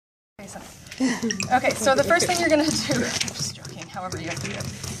Okay, so the first thing you're going to do, I'm just joking, however you have to do it.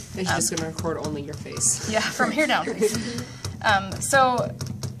 And she's just going to record only your face. Yeah, from here down, please.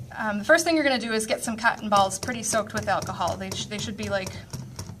 The first thing you're going to do is get some cotton balls pretty soaked with alcohol. They should be like,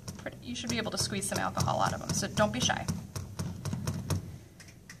 you should be able to squeeze some alcohol out of them, so don't be shy.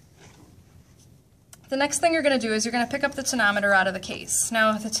 The next thing you're going to do is you're going to pick up the tonometer out of the case.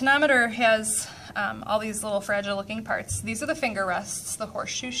 Now, the tonometer has all these little fragile looking parts. These are the finger rests, the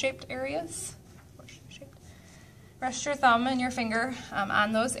horseshoe-shaped areas. Rest your thumb and your finger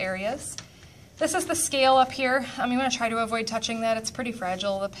on those areas. This is the scale up here. You want to try to avoid touching that. It's pretty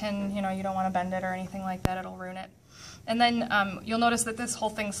fragile. The pin, you don't want to bend it or anything like that. It'll ruin it. And then you'll notice that this whole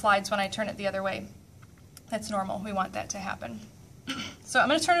thing slides when I turn it the other way. That's normal. We want that to happen. So I'm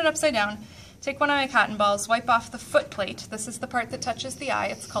going to turn it upside down. Take one of my cotton balls, wipe off the foot plate. This is the part that touches the eye.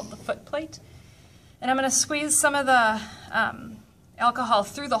 It's called the foot plate. And I'm going to squeeze some of the alcohol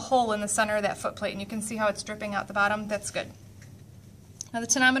through the hole in the center of that foot plate, and you can see how it's dripping out the bottom. That's good. Now the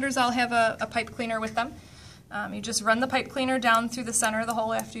tonometers all have a pipe cleaner with them. You just run the pipe cleaner down through the center of the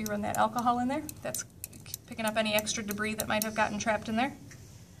hole after you run that alcohol in there. That's picking up any extra debris that might have gotten trapped in there.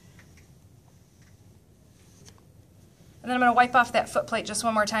 And then I'm going to wipe off that foot plate just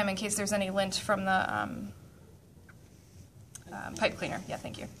one more time in case there's any lint from the pipe cleaner. Yeah,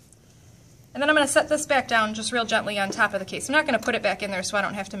 thank you. And then I'm going to set this back down just real gently on top of the case. I'm not going to put it back in there so I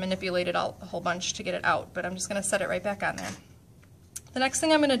don't have to manipulate it a whole bunch to get it out, but I'm just going to set it right back on there. The next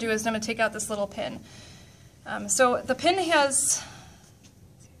thing I'm going to do is I'm going to take out this little pin. So the pin has,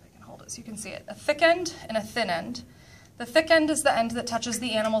 let's see if I can hold it so you can see it, a thick end and a thin end. The thick end is the end that touches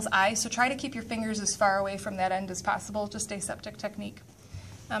the animal's eye, so try to keep your fingers as far away from that end as possible, just aseptic technique.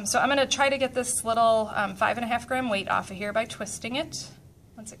 So I'm going to try to get this little 5.5 gram weight off of here by twisting it.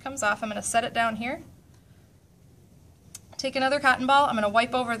 Once it comes off, I'm going to set it down here. Take another cotton ball. I'm going to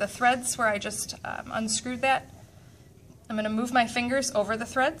wipe over the threads where I just unscrewed that. I'm going to move my fingers over the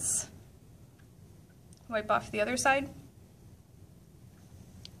threads. Wipe off the other side.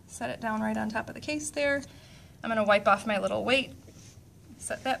 Set it down right on top of the case there. I'm going to wipe off my little weight.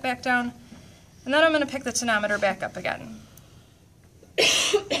 Set that back down. And then I'm going to pick the tonometer back up again.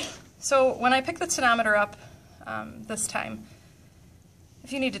 So when I pick the tonometer up this time,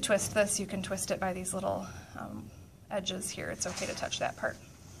 if you need to twist this, you can twist it by these little edges here. It's okay to touch that part.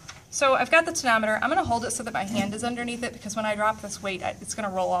 So I've got the tonometer. I'm going to hold it so that my hand is underneath it because when I drop this weight, it's going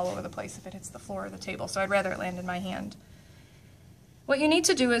to roll all over the place if it hits the floor or the table, so I'd rather it land in my hand. What you need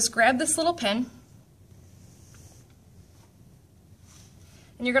to do is grab this little pin,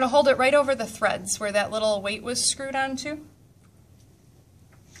 and you're going to hold it right over the threads where that little weight was screwed onto.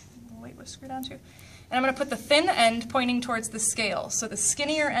 And I'm going to put the thin end pointing towards the scale. So the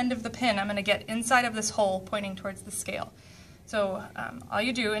skinnier end of the pin I'm going to get inside of this hole pointing towards the scale. So all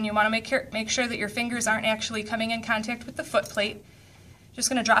you do, and you want to make sure that your fingers aren't actually coming in contact with the foot plate, just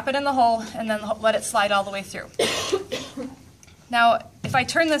going to drop it in the hole and then let it slide all the way through. Now if I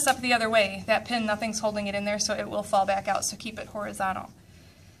turn this up the other way, that pin, nothing's holding it in there, so it will fall back out, so keep it horizontal.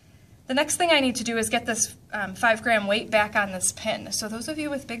 The next thing I need to do is get this 5 gram weight back on this pin. So those of you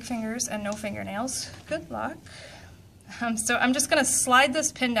with big fingers and no fingernails, good luck. So I'm just going to slide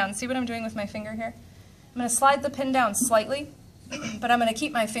this pin down. See what I'm doing with my finger here? I'm going to slide the pin down slightly, but I'm going to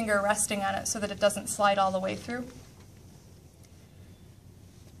keep my finger resting on it so that it doesn't slide all the way through.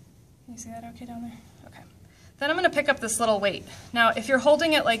 Can you see that okay down there? Okay. Then I'm going to pick up this little weight. Now if you're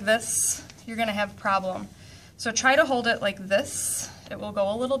holding it like this, you're going to have a problem. So try to hold it like this. It will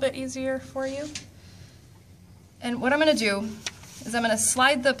go a little bit easier for you. And what I'm going to do is I'm going to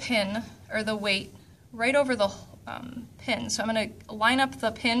slide the pin, or the weight, right over the pin. So I'm going to line up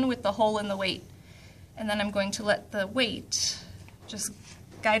the pin with the hole in the weight. And then I'm going to let the weight just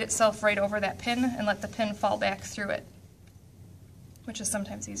guide itself right over that pin and let the pin fall back through it, which is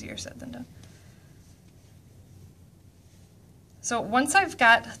sometimes easier said than done. So once I've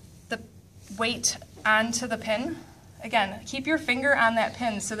got the weight onto the pin, again, keep your finger on that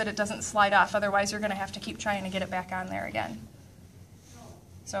pin so that it doesn't slide off, otherwise you're going to have to keep trying to get it back on there again.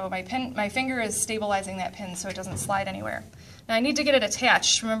 So my finger is stabilizing that pin so it doesn't slide anywhere. Now I need to get it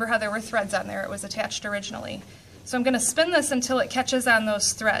attached. Remember how there were threads on there? It was attached originally. So I'm going to spin this until it catches on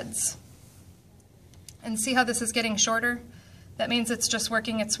those threads. And see how this is getting shorter? That means it's just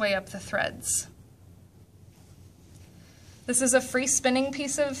working its way up the threads. This is a free spinning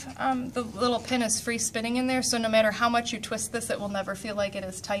piece of, the little pin is free spinning in there, so no matter how much you twist this, it will never feel like it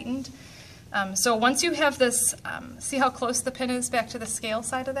is tightened. So once you have this, see how close the pin is back to the scale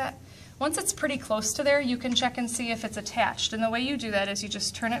side of that? Once it's pretty close to there, you can check and see if it's attached. And the way you do that is you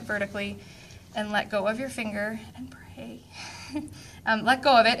just turn it vertically and let go of your finger and pray let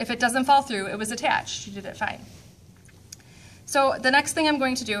go of it. If it doesn't fall through, it was attached. You did it fine. So the next thing I'm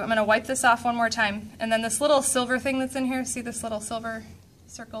going to do, I'm going to wipe this off one more time, and then this little silver thing that's in here, see this little silver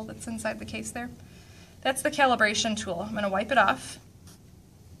circle that's inside the case there? That's the calibration tool. I'm going to wipe it off.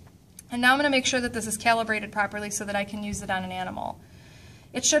 And now I'm going to make sure that this is calibrated properly so that I can use it on an animal.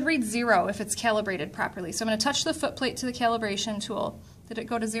 It should read 0 if it's calibrated properly. So I'm going to touch the foot plate to the calibration tool. Did it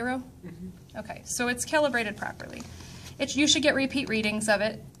go to 0? Mm-hmm. Okay, so it's calibrated properly. You should get repeat readings of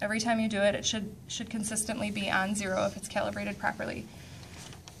it. Every time you do it, it should consistently be on 0 if it's calibrated properly.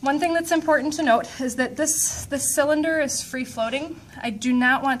 One thing that's important to note is that this cylinder is free floating. I do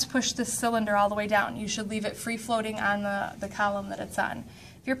not want to push this cylinder all the way down. You should leave it free floating on the column that it's on.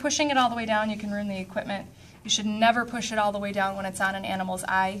 If you're pushing it all the way down, you can ruin the equipment. You should never push it all the way down when it's on an animal's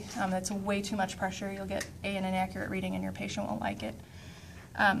eye. That's way too much pressure. You'll get an inaccurate reading and your patient won't like it.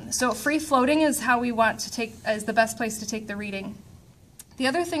 So free floating is how we want to is the best place to take the reading. The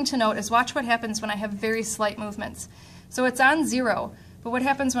other thing to note is watch what happens when I have very slight movements. So it's on 0, but what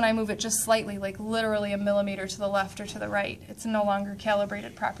happens when I move it just slightly, like literally a millimeter to the left or to the right? It's no longer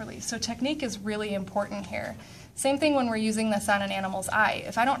calibrated properly. So technique is really important here. Same thing when we're using this on an animal's eye.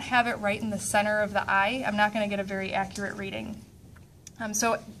 If I don't have it right in the center of the eye, I'm not going to get a very accurate reading.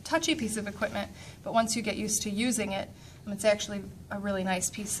 So touchy piece of equipment, but once you get used to using it, it's actually a really nice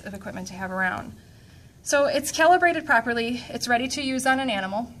piece of equipment to have around. So it's calibrated properly. It's ready to use on an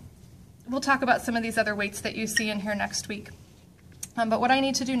animal. We'll talk about some of these other weights that you see in here next week. But what I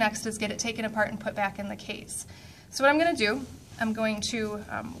need to do next is get it taken apart and put back in the case. So what I'm going to do, I'm going to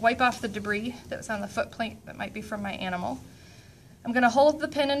wipe off the debris that was on the foot plate that might be from my animal. I'm going to hold the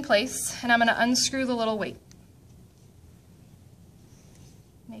pin in place, and I'm going to unscrew the little weight.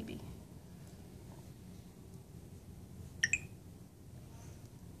 Maybe.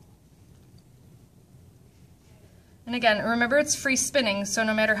 And again, remember it's free spinning, so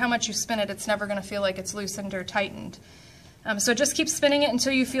no matter how much you spin it, it's never going to feel like it's loosened or tightened. So just keep spinning it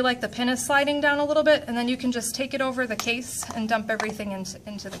until you feel like the pin is sliding down a little bit, and then you can just take it over the case and dump everything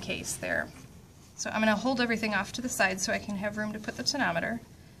into the case there. So I'm going to hold everything off to the side so I can have room to put the tonometer.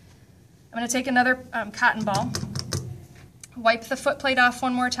 I'm going to take another cotton ball, wipe the foot plate off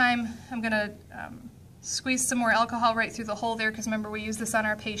one more time. I'm going to squeeze some more alcohol right through the hole there because remember we use this on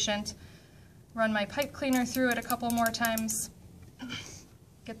our patient. Run my pipe cleaner through it a couple more times,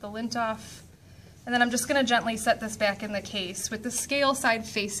 get the lint off, and then I'm just going to gently set this back in the case with the scale side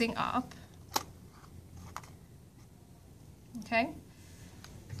facing up. Okay.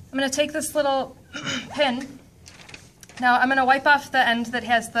 I'm going to take this little pin. Now I'm going to wipe off the end that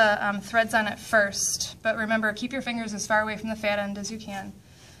has the threads on it first, but remember, keep your fingers as far away from the fat end as you can.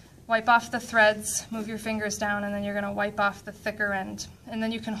 Wipe off the threads, move your fingers down, and then you're going to wipe off the thicker end. And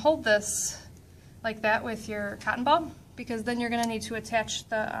then you can hold this like that with your cotton ball, because then you're going to need to attach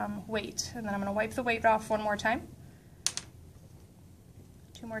the weight. And then I'm going to wipe the weight off one more time.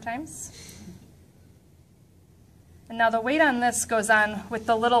 2 more times. And now the weight on this goes on with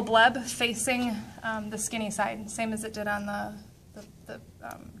the little bleb facing the skinny side, same as it did on the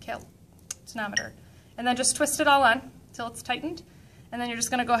tonometer. And then just twist it all on until it's tightened. And then you're just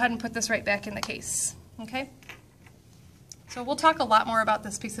going to go ahead and put this right back in the case. Okay? So we'll talk a lot more about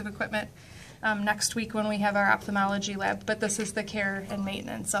this piece of equipment next week when we have our ophthalmology lab, but this is the care and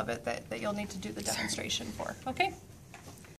maintenance of it that you'll need to do the demonstration for. Okay?